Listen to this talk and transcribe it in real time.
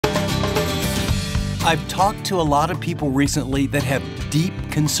I've talked to a lot of people recently that have deep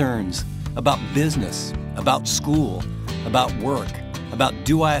concerns about business, about school, about work, about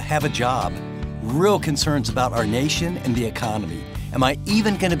do I have a job, real concerns about our nation and the economy. Am I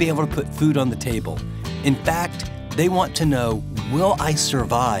even going to be able to put food on the table? In fact, they want to know, will I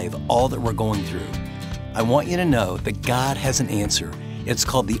survive all that we're going through? I want you to know that God has an answer. It's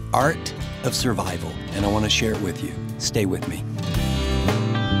called the art of survival, and I want to share it with you. Stay with me.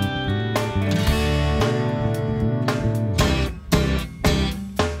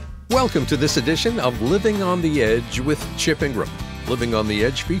 Welcome to this edition of Living on the Edge with Chip Ingram. Living on the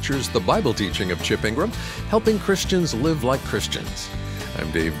Edge features the Bible teaching of Chip Ingram, helping Christians live like Christians. I'm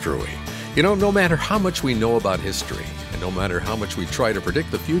Dave Drury. You know, no matter how much we know about history, and no matter how much we try to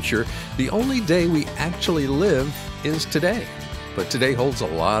predict the future, the only day we actually live is today. But today holds a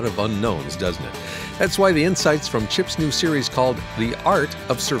lot of unknowns, doesn't it? That's why the insights from Chip's new series called The Art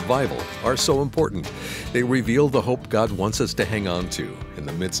of Survival are so important. They reveal the hope God wants us to hang on to in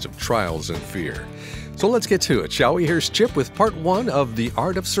the midst of trials and fear. So let's get to it, shall we? Here's Chip with part 1 of The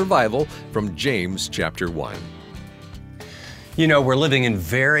Art of Survival from James chapter 1. You know, we're living in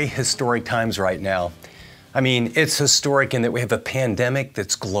very historic times right now. I mean, it's historic in that we have a pandemic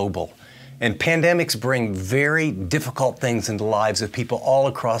that's global. And pandemics bring very difficult things into the lives of people all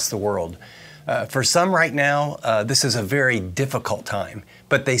across the world. For some right now, this is a very difficult time,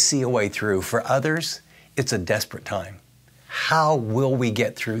 but they see a way through. For others, it's a desperate time. How will we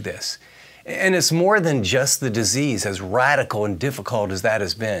get through this? And it's more than just the disease, as radical and difficult as that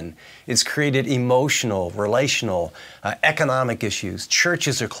has been. It's created emotional, relational, economic issues.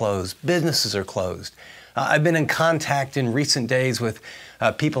 Churches are closed, businesses are closed. I've been in contact in recent days with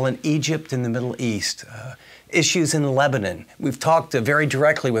people in Egypt and the Middle East, issues in Lebanon. We've talked very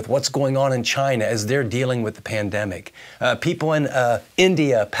directly with what's going on in China as they're dealing with the pandemic. People in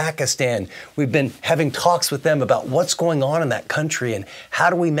India, Pakistan, we've been having talks with them about what's going on in that country and how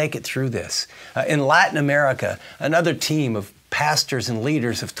do we make it through this. In Latin America, another team of pastors and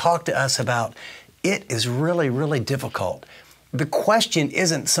leaders have talked to us about it is really, really difficult. The question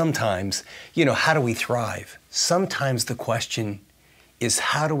isn't sometimes, how do we thrive? Sometimes the question is,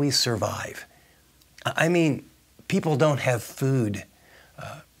 how do we survive? I mean, people don't have food.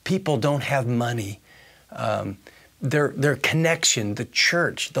 People don't have money. Their connection, the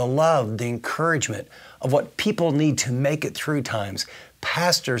church, the love, the encouragement of what people need to make it through times.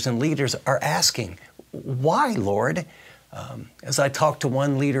 Pastors and leaders are asking, why, Lord? As I talked to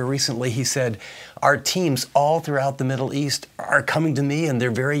one leader recently, he said, our teams all throughout the Middle East are coming to me, and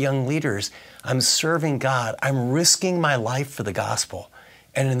they're very young leaders. I'm serving God. I'm risking my life for the gospel.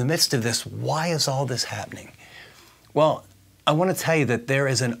 And in the midst of this, why is all this happening? Well, I want to tell you that there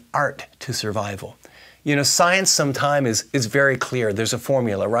is an art to survival. Science sometimes is very clear. There's a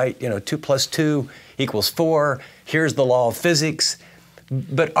formula, right? 2 + 2 = 4. Here's the law of physics.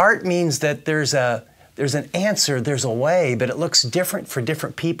 But art means that there's an answer, there's a way, but it looks different for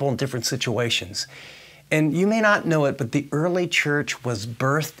different people in different situations. And you may not know it, but the early church was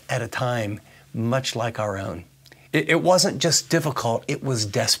birthed at a time much like our own. It wasn't just difficult, it was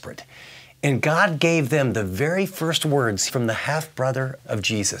desperate. And God gave them the very first words from the half-brother of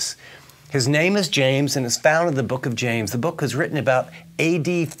Jesus. His name is James, and it's found in the book of James. The book was written about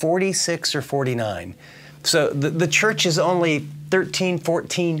AD 46 or 49. So the church is only 13,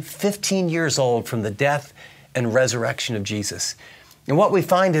 14, 15 years old from the death and resurrection of Jesus. And what we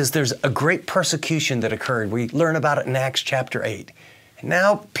find is there's a great persecution that occurred. We learn about it in Acts chapter 8. And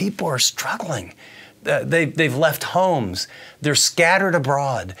now people are struggling. They've left homes. They're scattered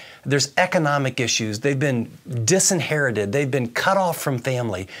abroad. There's economic issues. They've been disinherited. They've been cut off from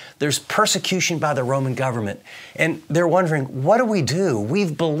family. There's persecution by the Roman government. And they're wondering, what do we do?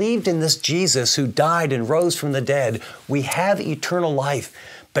 We've believed in this Jesus who died and rose from the dead. We have eternal life.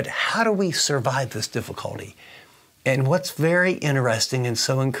 But how do we survive this difficulty? And what's very interesting and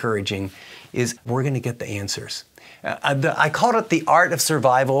so encouraging is we're going to get the answers. I called it the art of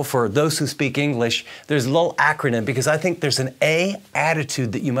survival for those who speak English. There's a little acronym because I think there's an A,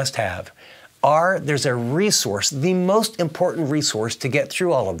 attitude that you must have. R, there's a resource, the most important resource to get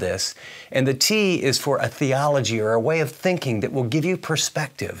through all of this. And the T is for a theology or a way of thinking that will give you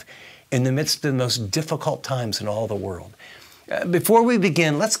perspective in the midst of the most difficult times in all the world. Before we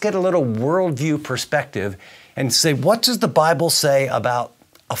begin, let's get a little worldview perspective and say, what does the Bible say about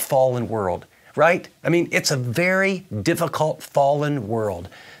a fallen world? Right? I mean, it's a very difficult, fallen world.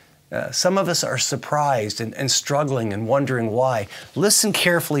 Some of us are surprised and struggling and wondering why. Listen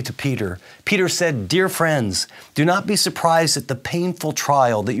carefully to Peter. Peter said, "Dear friends, do not be surprised at the painful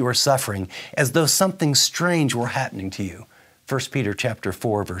trial that you are suffering, as though something strange were happening to you. 1 Peter chapter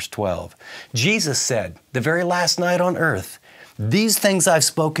 4, verse 12. Jesus said, the very last night on earth, "These things I've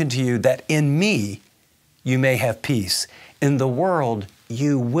spoken to you, that in me you may have peace. In the world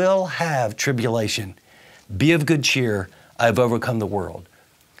you will have tribulation. Be of good cheer, I've overcome the world."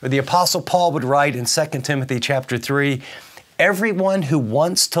 Or the Apostle Paul would write in 2 Timothy chapter 3, "Everyone who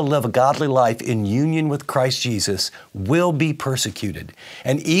wants to live a godly life in union with Christ Jesus will be persecuted,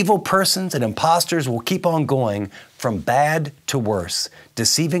 and evil persons and impostors will keep on going from bad to worse,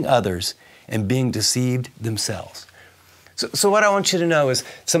 deceiving others and being deceived themselves." So what I want you to know is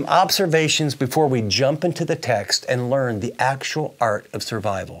some observations before we jump into the text and learn the actual art of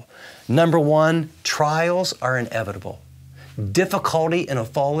survival. Number one, trials are inevitable. Difficulty in a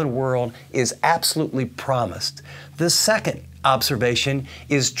fallen world is absolutely promised. The second observation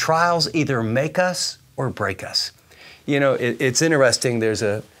is trials either make us or break us. You know, it's interesting, there's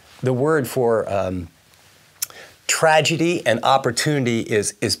the word for tragedy and opportunity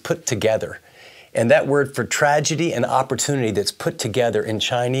is put together. And that word for tragedy and opportunity that's put together in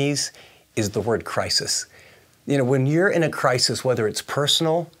Chinese is the word crisis. You know, when you're in a crisis, whether it's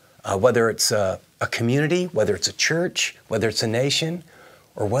personal, whether it's a community, whether it's a church, whether it's a nation,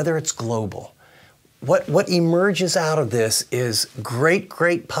 or whether it's global, what emerges out of this is great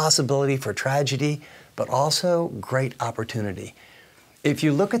possibility for tragedy, but also great opportunity. If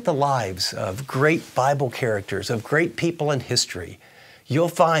you look at the lives of great Bible characters, of great people in history, you'll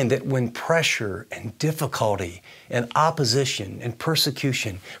find that when pressure and difficulty and opposition and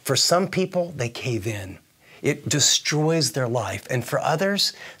persecution, for some people, they cave in. It destroys their life. And for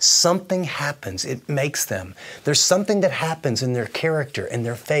others, something happens. It makes them. There's something that happens in their character, in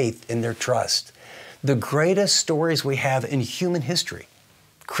their faith, in their trust. The greatest stories we have in human history,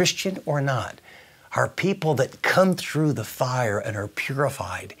 Christian or not, are people that come through the fire and are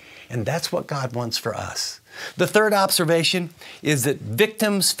purified. And that's what God wants for us. The third observation is that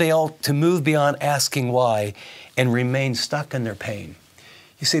victims fail to move beyond asking why and remain stuck in their pain.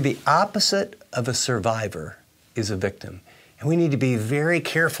 You see, the opposite of a survivor is a victim. And we need to be very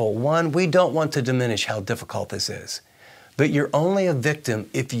careful. One, we don't want to diminish how difficult this is. But you're only a victim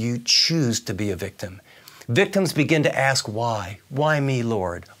if you choose to be a victim. Victims begin to ask why. Why me,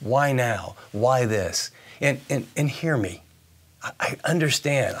 Lord? Why now? Why this? And hear me. I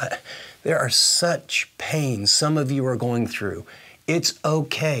understand. There are such pains some of you are going through. It's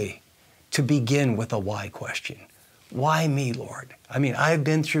okay to begin with a why question. Why me, Lord? I mean, I've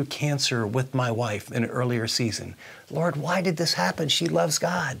been through cancer with my wife in an earlier season. Lord, why did this happen? She loves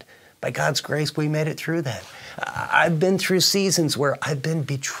God. By God's grace, we made it through that. I've been through seasons where I've been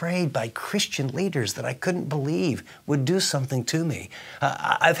betrayed by Christian leaders that I couldn't believe would do something to me.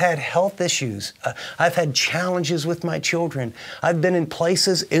 I've had health issues. I've had challenges with my children. I've been in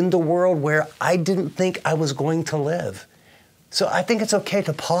places in the world where I didn't think I was going to live. So I think it's okay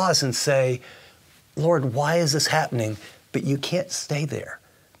to pause and say, Lord, why is this happening? But you can't stay there.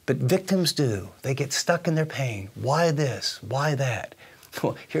 But victims do. They get stuck in their pain. Why this? Why that?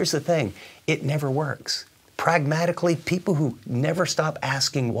 Well, here's the thing. It never works. Pragmatically, people who never stop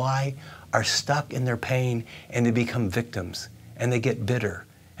asking why are stuck in their pain and they become victims and they get bitter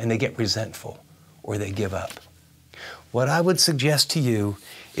and they get resentful or they give up. What I would suggest to you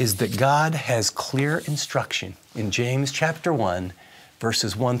is that God has clear instruction in James chapter 1,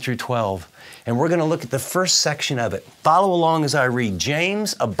 verses 1 through 12. And we're going to look at the first section of it. Follow along as I read.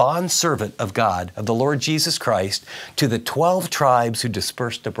 James, a bondservant of God, of the Lord Jesus Christ, to the 12 tribes who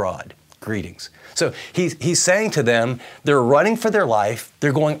dispersed abroad. Greetings. So he's saying to them, they're running for their life.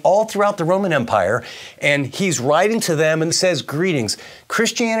 They're going all throughout the Roman Empire. And he's writing to them and says, greetings.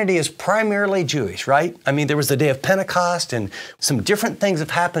 Christianity is primarily Jewish, right? I mean, there was the day of Pentecost and some different things have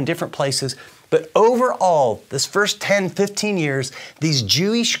happened in different places. But overall, this first 10, 15 years, these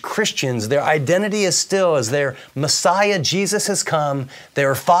Jewish Christians, their identity is still as their Messiah, Jesus, has come.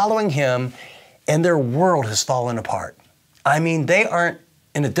 They're following him, and their world has fallen apart. I mean, they aren't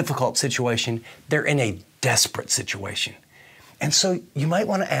in a difficult situation. They're in a desperate situation. And so you might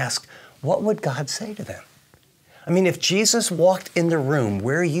want to ask, what would God say to them? I mean, if Jesus walked in the room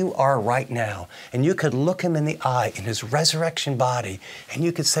where you are right now, and you could look him in the eye in his resurrection body, and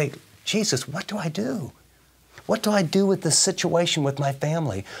you could say, Jesus, what do I do? What do I do with this situation with my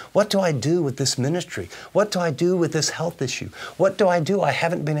family? What do I do with this ministry? What do I do with this health issue? What do I do? I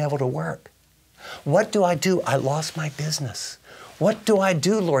haven't been able to work. What do I do? I lost my business. What do I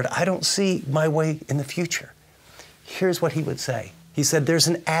do, Lord? I don't see my way in the future. Here's what he would say. He said, there's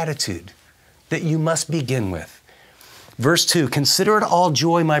an attitude that you must begin with. Verse 2, consider it all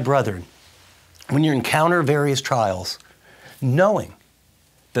joy, my brethren, when you encounter various trials, knowing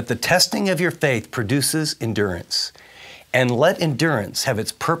that the testing of your faith produces endurance. And let endurance have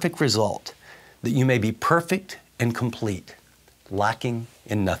its perfect result, that you may be perfect and complete, lacking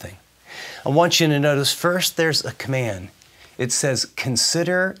in nothing. I want you to notice first there's a command. It says,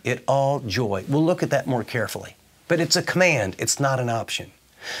 consider it all joy. We'll look at that more carefully. But it's a command, it's not an option.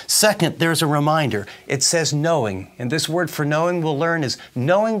 Second, there's a reminder. It says knowing. And this word for knowing we'll learn is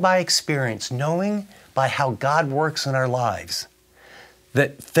knowing by experience, knowing by how God works in our lives.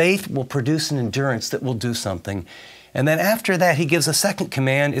 That faith will produce an endurance that will do something. And then after that, he gives a second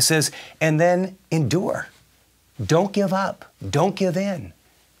command. It says, and then endure. Don't give up. Don't give in.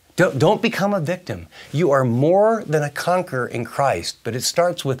 Don't become a victim. You are more than a conqueror in Christ, but it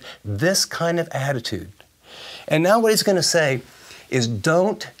starts with this kind of attitude. And now what he's going to say is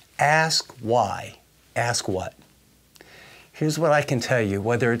don't ask why, ask what. Here's what I can tell you,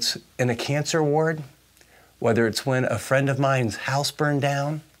 whether it's in a cancer ward, whether it's when a friend of mine's house burned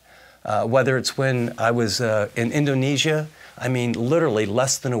down, whether it's when I was in Indonesia, I mean literally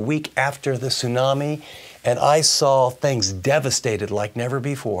less than a week after the tsunami, and I saw things devastated like never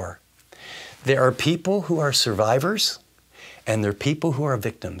before. There are people who are survivors, and there are people who are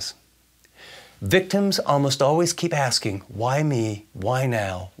victims. Victims almost always keep asking, why me? Why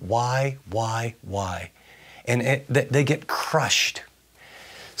now? Why? And they get crushed.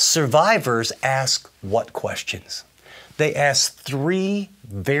 Survivors ask what questions? They ask three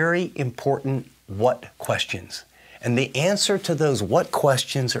very important what questions. And the answer to those what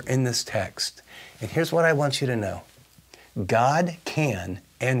questions are in this text. And here's what I want you to know. God can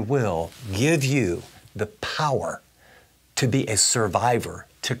and will give you the power to be a survivor,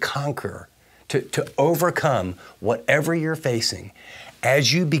 to conquer, to overcome whatever you're facing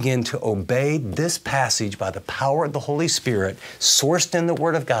as you begin to obey this passage by the power of the Holy Spirit, sourced in the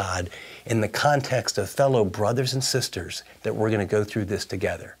Word of God, in the context of fellow brothers and sisters that we're going to go through this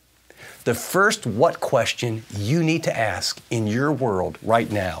together. The first what question you need to ask in your world right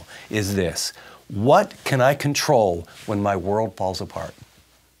now is this. What can I control when my world falls apart?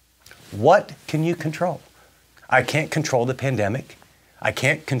 What can you control? I can't control the pandemic. I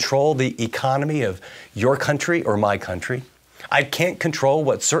can't control the economy of your country or my country. I can't control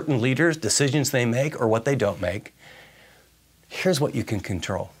what certain leaders, decisions they make or what they don't make. Here's what you can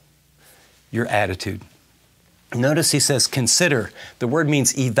control. Your attitude. Notice he says consider. The word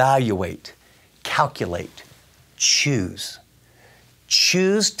means evaluate, calculate, choose.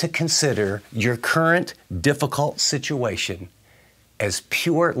 Choose to consider your current difficult situation as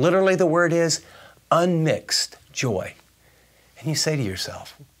pure, literally the word is unmixed joy. And you say to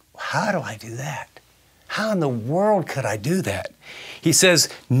yourself, how do I do that? How in the world could I do that? He says,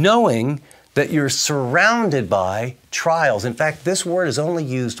 knowing that you're surrounded by trials. In fact, this word is only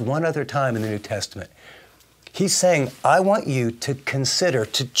used one other time in the New Testament. He's saying, I want you to consider,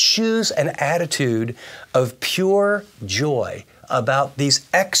 to choose an attitude of pure joy about these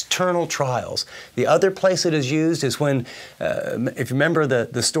external trials. The other place it is used is when, if you remember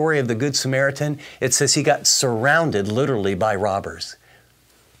the story of the Good Samaritan, it says he got surrounded literally by robbers.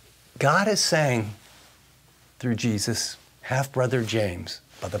 God is saying through Jesus, half-brother James,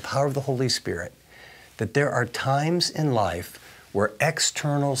 by the power of the Holy Spirit, that there are times in life where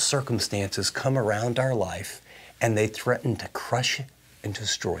external circumstances come around our life and they threaten to crush and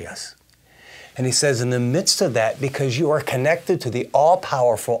destroy us. And he says, in the midst of that, because you are connected to the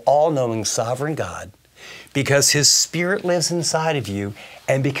all-powerful, all-knowing, sovereign God, because His Spirit lives inside of you,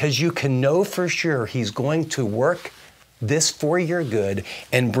 and because you can know for sure He's going to work this for your good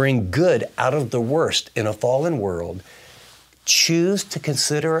and bring good out of the worst in a fallen world, choose to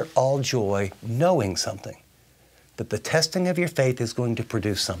consider it all joy, knowing something, that the testing of your faith is going to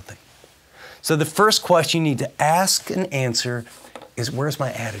produce something. So the first question you need to ask and answer is, where's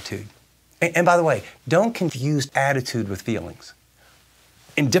my attitude? And by the way, don't confuse attitude with feelings.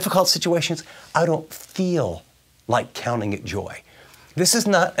 In difficult situations, I don't feel like counting it joy. This is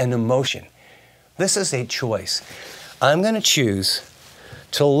not an emotion. This is a choice. I'm going to choose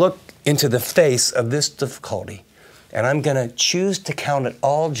to look into the face of this difficulty, and I'm going to choose to count it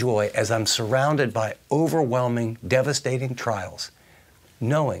all joy as I'm surrounded by overwhelming, devastating trials,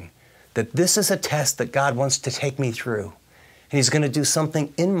 knowing that this is a test that God wants to take me through. And He's going to do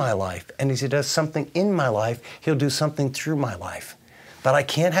something in my life. And as He does something in my life, He'll do something through my life. But I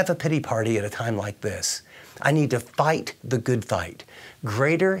can't have a pity party at a time like this. I need to fight the good fight.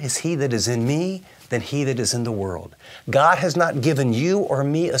 Greater is He that is in me than he that is in the world. God has not given you or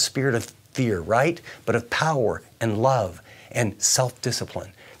me a spirit of fear, right? But of power and love and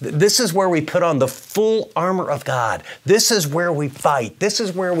self-discipline. This is where we put on the full armor of God. This is where we fight. This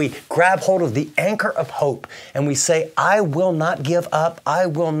is where we grab hold of the anchor of hope and we say, I will not give up. I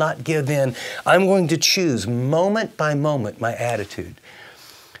will not give in. I'm going to choose moment by moment my attitude.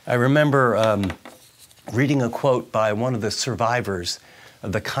 I remember reading a quote by one of the survivors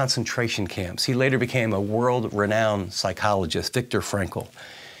of the concentration camps. He later became a world-renowned psychologist, Viktor Frankl.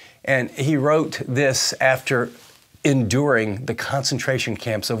 And he wrote this after enduring the concentration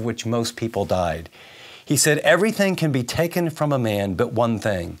camps of which most people died. He said, everything can be taken from a man but one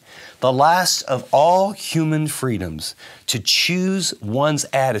thing, the last of all human freedoms, to choose one's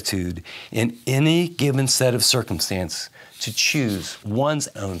attitude in any given set of circumstance, to choose one's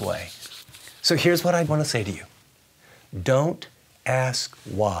own way. So here's what I want to say to you. Don't ask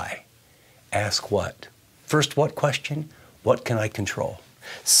why. Ask what. First, what question? What can I control?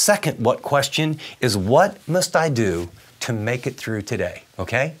 Second, what question is what must I do to make it through today,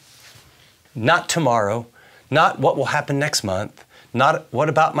 okay? Not tomorrow, not what will happen next month, not what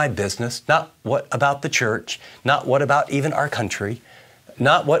about my business, not what about the church, not what about even our country,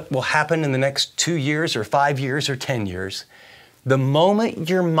 not what will happen in the next 2 years or 5 years or 10 years. The moment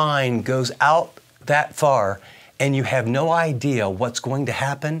your mind goes out that far and you have no idea what's going to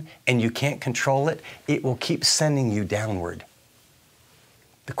happen and you can't control it, it will keep sending you downward.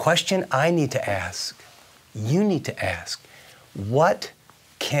 The question I need to ask, you need to ask, what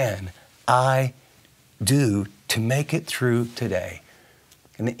can I do to make it through today?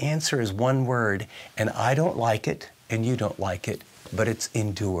 And the answer is one word, and I don't like it, and you don't like it, but it's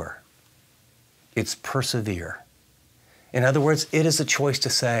endure. It's persevere. In other words, it is a choice to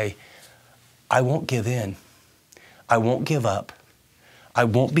say, I won't give in. I won't give up. I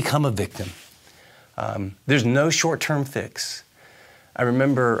won't become a victim. There's no short-term fix. I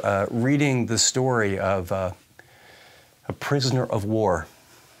remember reading the story of a prisoner of war,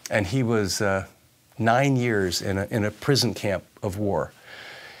 and he was 9 years in a prison camp of war.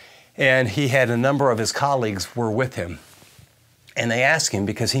 And he had a number of his colleagues were with him. And they asked him,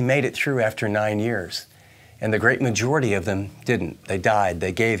 because he made it through after 9 years. And the great majority of them didn't. They died,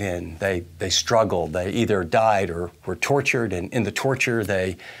 they gave in, they struggled, they either died or were tortured, and in the torture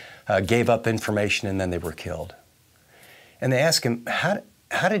they gave up information and then they were killed. And they asked him,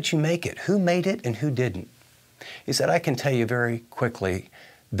 how did you make it? Who made it and who didn't? He said, I can tell you very quickly,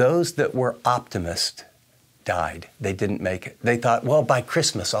 those that were optimists died. They didn't make it. They thought, well, by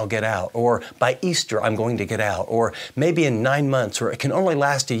Christmas I'll get out, or by Easter I'm going to get out, or maybe in 9 months, or it can only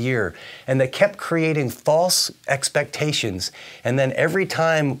last a year. And they kept creating false expectations. And then every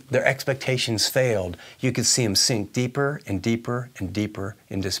time their expectations failed, you could see them sink deeper and deeper and deeper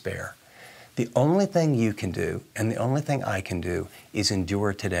in despair. The only thing you can do, and the only thing I can do, is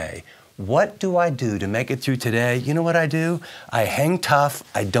endure today. What do I do to make it through today? You know what I do? I hang tough,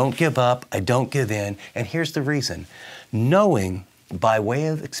 I don't give up, I don't give in, and here's the reason. Knowing by way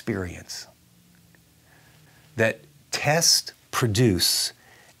of experience that tests produce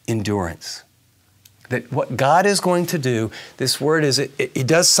endurance. That what God is going to do, this word is, it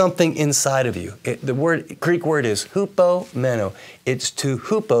does something inside of you. The Greek word is hupomeno. It's to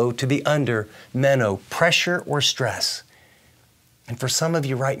hupo, to be under, meno, pressure or stress. And for some of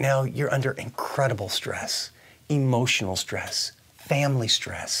you right now, you're under incredible stress, emotional stress, family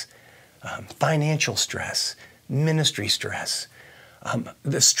stress, financial stress, ministry stress,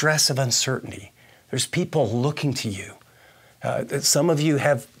 the stress of uncertainty. There's people looking to you. Some of you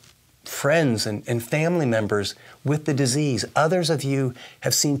have friends and family members with the disease. Others of you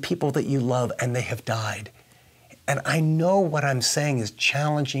have seen people that you love and they have died. And I know what I'm saying is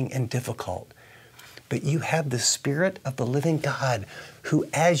challenging and difficult, but you have the Spirit of the living God who,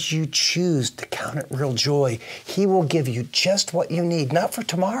 as you choose to count it real joy, He will give you just what you need, not for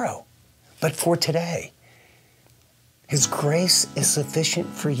tomorrow, but for today. His grace is sufficient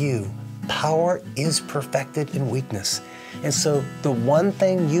for you. Power is perfected in weakness. And so the one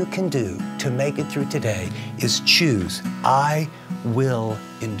thing you can do to make it through today is choose, I will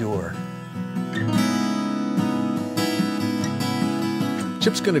endure.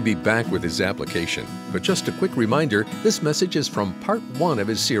 Chip's going to be back with his application, but just a quick reminder, this message is from part 1 of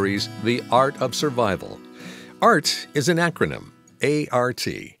his series, The Art of Survival. ART is an acronym.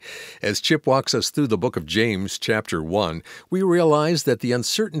 A-R-T. As Chip walks us through the book of James, chapter 1, we realize that the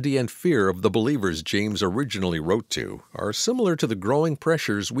uncertainty and fear of the believers James originally wrote to are similar to the growing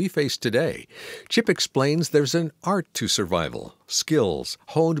pressures we face today. Chip explains there's an art to survival, skills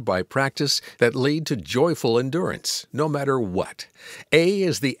honed by practice that lead to joyful endurance, no matter what. A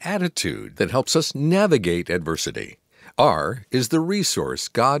is the attitude that helps us navigate adversity. R is the resource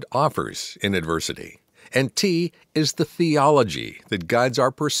God offers in adversity. And T is the theology that guides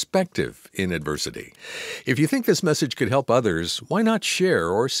our perspective in adversity. If you think this message could help others, why not share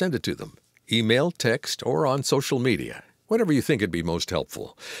or send it to them? Email, text, or on social media. Whatever you think would be most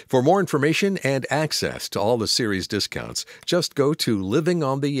helpful. For more information and access to all the series discounts, just go to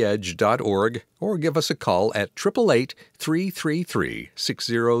livingontheedge.org or give us a call at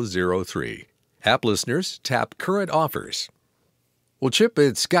 888-333-6003. App listeners, tap Current Offers. Well, Chip,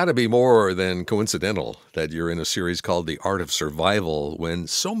 it's got to be more than coincidental that you're in a series called The Art of Survival when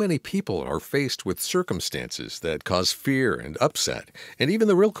so many people are faced with circumstances that cause fear and upset. And even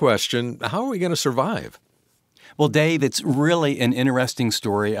the real question, how are we going to survive? Well, Dave, it's really an interesting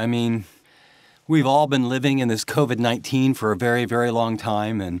story. I mean, we've all been living in this COVID-19 for a very, very long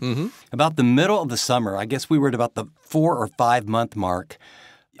time. And about the middle of the summer, I guess we were at about the 4 or 5 month mark.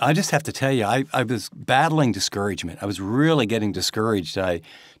 I just have to tell you, I was battling discouragement. I was really getting discouraged.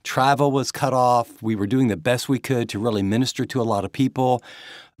 Travel was cut off. We were doing the best we could to really minister to a lot of people,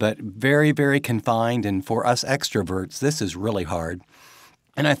 but very, very confined. And for us extroverts, this is really hard.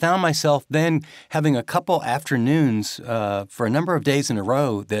 And I found myself then having a couple afternoons for a number of days in a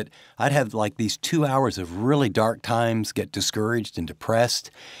row that I'd have like these 2 hours of really dark times, get discouraged and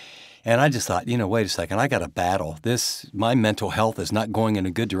depressed. And I just thought, wait a second, I got to battle this. My mental health is not going in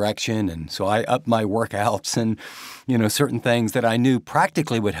a good direction. And so I upped my workouts and, certain things that I knew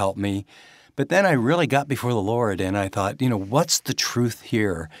practically would help me. But then I really got before the Lord and I thought, what's the truth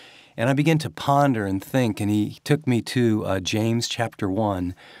here? And I began to ponder and think, and he took me to James chapter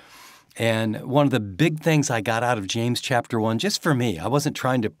 1. And one of the big things I got out of James chapter 1, just for me, I wasn't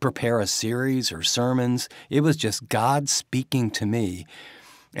trying to prepare a series or sermons. It was just God speaking to me.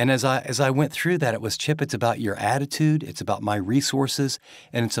 And as I went through that, it was, Chip, it's about your attitude, it's about my resources,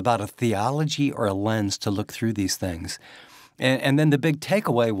 and it's about a theology or a lens to look through these things. And then the big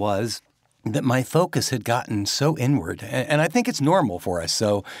takeaway was that my focus had gotten so inward. And I think it's normal for us.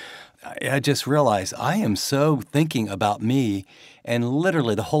 So I just realized I am so thinking about me. And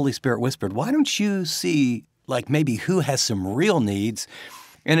literally the Holy Spirit whispered, why don't you see like maybe who has some real needs?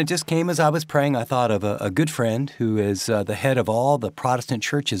 And it just came as I was praying. I thought of a good friend who is the head of all the Protestant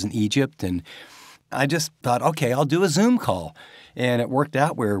churches in Egypt. And I just thought, okay, I'll do a Zoom call. And it worked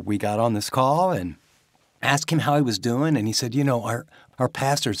out where we got on this call and asked him how he was doing. And he said, our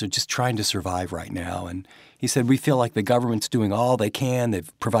pastors are just trying to survive right now. And he said, we feel like the government's doing all they can.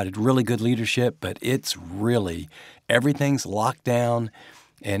 They've provided really good leadership, but it's really, everything's locked down.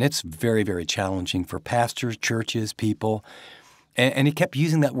 And it's very, very challenging for pastors, churches, people. And he kept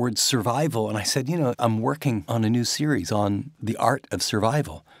using that word survival. And I said, I'm working on a new series on the art of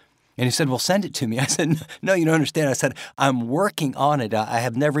survival. And he said, well, send it to me. I said, no, you don't understand. I said, I'm working on it. I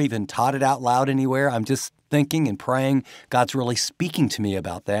have never even taught it out loud anywhere. I'm just thinking and praying. God's really speaking to me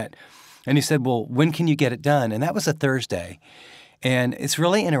about that. And he said, well, when can you get it done? And that was a Thursday. And it's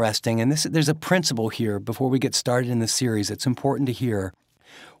really interesting. And there's a principle here before we get started in this series. It's important to hear.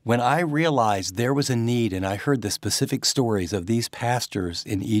 When I realized there was a need and I heard the specific stories of these pastors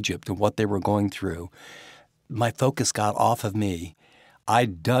in Egypt and what they were going through, my focus got off of me. I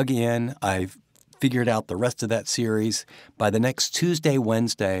dug in. I figured out the rest of that series. By the next Tuesday,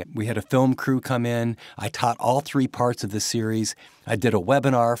 Wednesday, we had a film crew come in. I taught all 3 parts of the series. I did a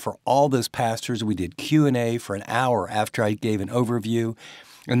webinar for all those pastors. We did Q&A for an hour after I gave an overview.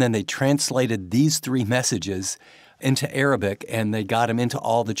 And then they translated these 3 messages into Arabic, and they got them into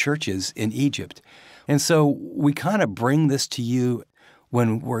all the churches in Egypt. And so we kind of bring this to you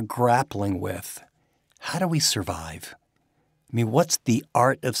when we're grappling with, how do we survive? I mean, what's the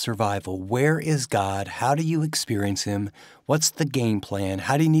art of survival? Where is God? How do you experience Him? What's the game plan?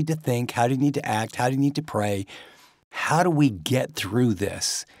 How do you need to think? How do you need to act? How do you need to pray? How do we get through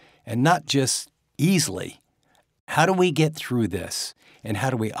this? And not just easily. How do we get through this? And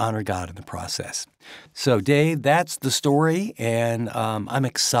how do we honor God in the process? So, Dave, that's the story, and I'm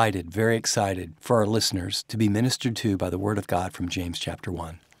excited, very excited for our listeners to be ministered to by the Word of God from James chapter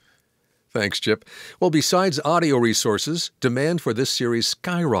 1. Thanks, Chip. Well, besides audio resources, demand for this series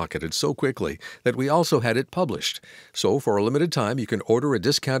skyrocketed so quickly that we also had it published. So for a limited time, you can order a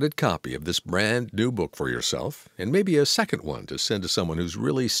discounted copy of this brand new book for yourself, and maybe a second one to send to someone who's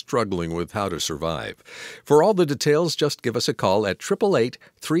really struggling with how to survive. For all the details, just give us a call at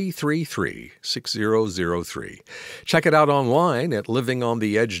 888-333-6003. Check it out online at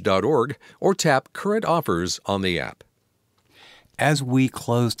livingontheedge.org or tap Current Offers on the app. As we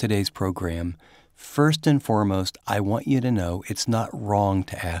close today's program, first and foremost, I want you to know it's not wrong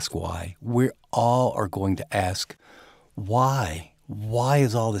to ask why. We all are going to ask, why? Why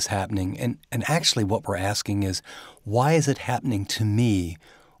is all this happening? And actually what we're asking is, why is it happening to me?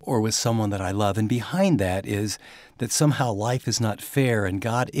 or with someone that I love. And behind that is that somehow life is not fair. And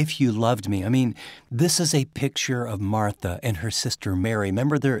God, if you loved me, I mean, this is a picture of Martha and her sister Mary.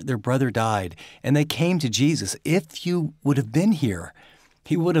 Remember, their brother died, and they came to Jesus. If you would have been here,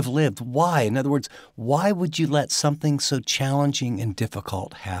 he would have lived. Why? In other words, why would you let something so challenging and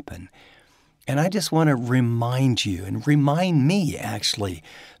difficult happen? And I just want to remind you, and remind me actually,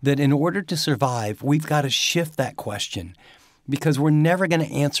 that in order to survive, we've got to shift that question, because we're never going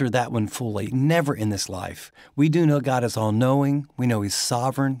to answer that one fully, never in this life. We do know God is all-knowing. We know He's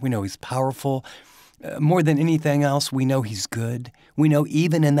sovereign. We know He's powerful. More than anything else, we know He's good. We know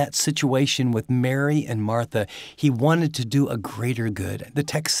even in that situation with Mary and Martha, He wanted to do a greater good. The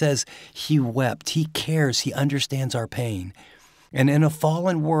text says He wept. He cares. He understands our pain. And in a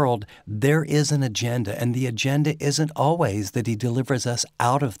fallen world, there is an agenda, and the agenda isn't always that He delivers us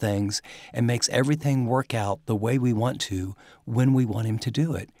out of things and makes everything work out the way we want to when we want Him to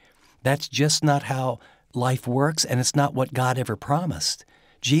do it. That's just not how life works, and it's not what God ever promised.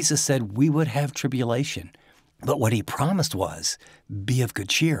 Jesus said we would have tribulation, but what He promised was, be of good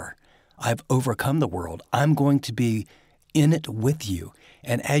cheer. I've overcome the world. I'm going to be in it with you.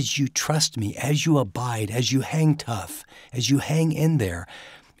 And as you trust me, as you abide, as you hang tough, as you hang in there,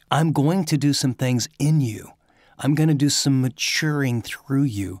 I'm going to do some things in you. I'm going to do some maturing through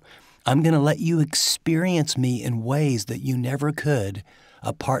you. I'm going to let you experience me in ways that you never could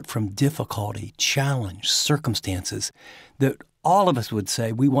apart from difficulty, challenge, circumstances that all of us would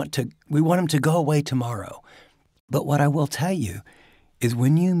say we want them to go away tomorrow. But what I will tell you is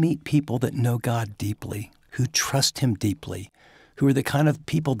when you meet people that know God deeply, who trust Him deeply, who are the kind of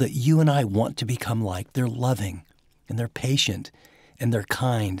people that you and I want to become like. They're loving, and they're patient, and they're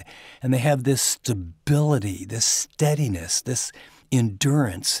kind, and they have this stability, this steadiness, this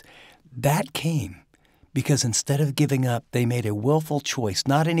endurance. That came because instead of giving up, they made a willful choice,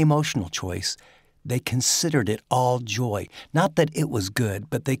 not an emotional choice. They considered it all joy. Not that it was good,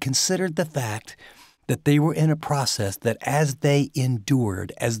 but they considered the fact that they were in a process that as they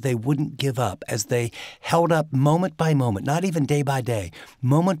endured, as they wouldn't give up, as they held up moment by moment, not even day by day,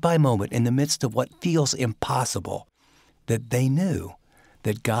 moment by moment in the midst of what feels impossible, that they knew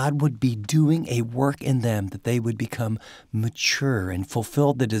that God would be doing a work in them, that they would become mature and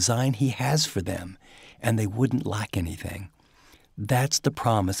fulfill the design He has for them, and they wouldn't lack anything. That's the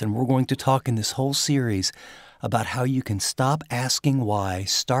promise, and we're going to talk in this whole series about how you can stop asking why,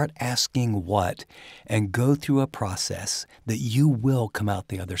 start asking what, and go through a process that you will come out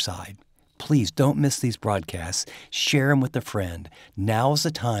the other side. Please don't miss these broadcasts. Share them with a friend. Now is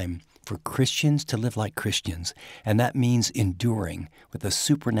the time for Christians to live like Christians, and that means enduring with a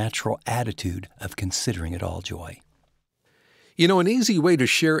supernatural attitude of considering it all joy. You know, an easy way to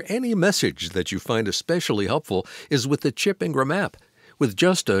share any message that you find especially helpful is with the Chip Ingram app. With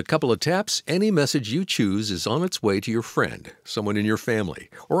just a couple of taps, any message you choose is on its way to your friend, someone in your family,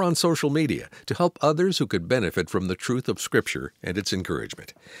 or on social media to help others who could benefit from the truth of Scripture and its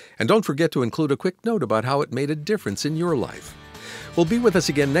encouragement. And don't forget to include a quick note about how it made a difference in your life. Well, be with us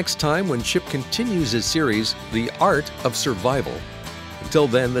again next time when Chip continues his series, The Art of Survival. Until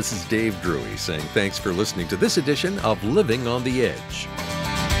then, this is Dave Drury saying thanks for listening to this edition of Living on the Edge.